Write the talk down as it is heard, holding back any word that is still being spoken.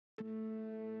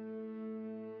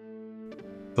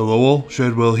Hello all,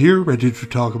 Shadwell here, ready to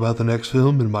talk about the next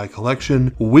film in my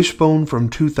collection, Wishbone from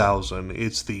 2000.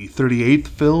 It's the 38th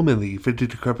film in the 50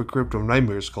 Decrepit Crypt of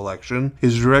Nightmares collection. It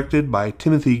is directed by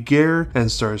Timothy Gare and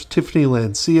stars Tiffany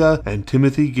Lancia and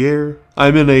Timothy Gare.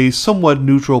 I'm in a somewhat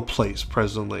neutral place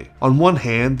presently. On one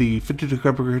hand, the 50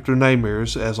 Decrepit Crypt of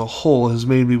Nightmares as a whole has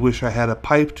made me wish I had a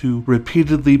pipe to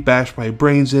repeatedly bash my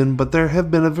brains in, but there have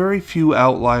been a very few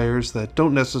outliers that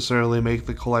don't necessarily make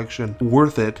the collection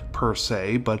worth it per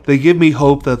se, but they give me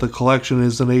hope that the collection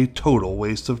isn't a total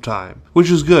waste of time.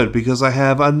 Which is good, because I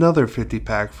have another 50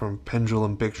 pack from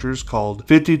Pendulum Pictures called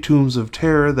 50 Tombs of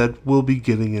Terror that we'll be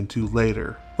getting into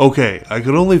later. Okay, I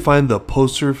could only find the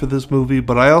poster for this movie,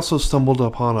 but I also stumbled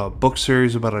upon a book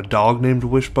series about a dog named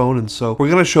Wishbone, and so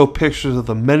we're going to show pictures of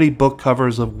the many book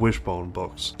covers of Wishbone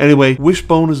books. Anyway,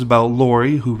 Wishbone is about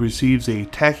Lori, who receives a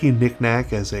tacky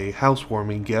knickknack as a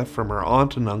housewarming gift from her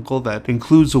aunt and uncle that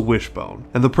includes a wishbone.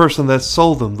 And the person that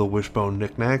sold them the wishbone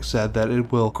knickknack said that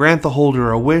it will grant the holder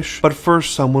a wish, but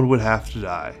first someone would have to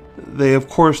die. They of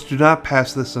course do not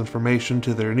pass this information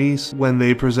to their niece when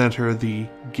they present her the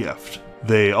gift.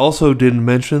 They also didn't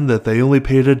mention that they only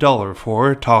paid $1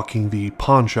 for it, talking the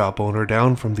pawn shop owner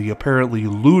down from the apparently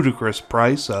ludicrous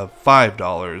price of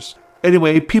 $5.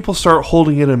 Anyway, people start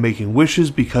holding it and making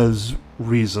wishes because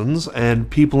reasons,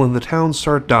 and people in the town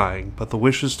start dying, but the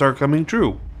wishes start coming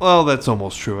true. Well, that's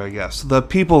almost true, I guess. The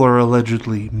people are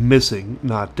allegedly missing,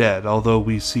 not dead, although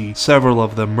we see several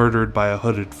of them murdered by a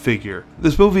hooded figure.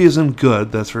 This movie isn't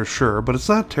good, that's for sure, but it's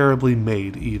not terribly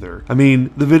made either. I mean,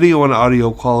 the video and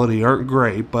audio quality aren't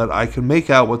great, but I can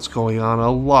make out what's going on a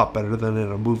lot better than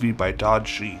in a movie by Todd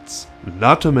Sheets.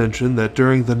 Not to mention that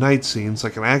during the night scenes I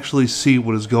can actually see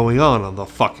what is going on the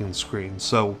fucking screen,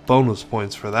 so bonus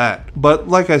points for that. But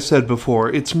like I said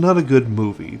before, it's not a good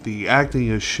movie. The acting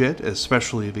is shit,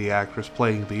 especially the actress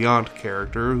playing the aunt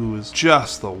character, who is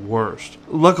just the worst.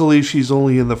 Luckily she's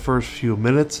only in the first few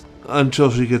minutes, until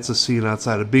she gets a scene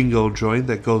outside a bingo joint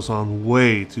that goes on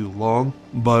way too long.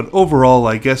 But overall,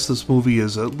 I guess this movie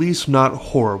is at least not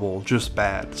horrible, just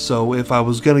bad. So if I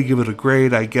was gonna give it a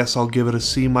grade, I guess I'll give it a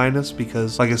C-,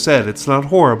 because like I said, it's not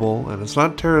horrible, and it's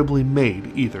not terribly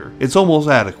made either. It's almost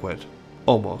adequate.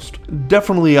 Almost.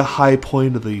 Definitely a high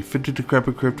point of the 50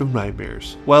 Decrepit Crypt of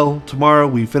Nightmares. Well, tomorrow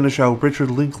we finish out Richard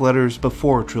Linklater's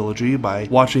Before trilogy by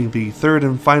watching the third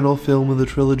and final film in the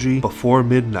trilogy, Before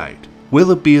Midnight.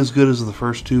 Will it be as good as the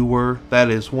first two were? That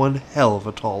is one hell of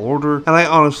a tall order, and I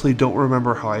honestly don't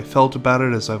remember how I felt about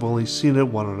it as I've only seen it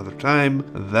one other time.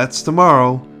 That's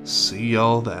tomorrow. See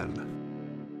y'all then.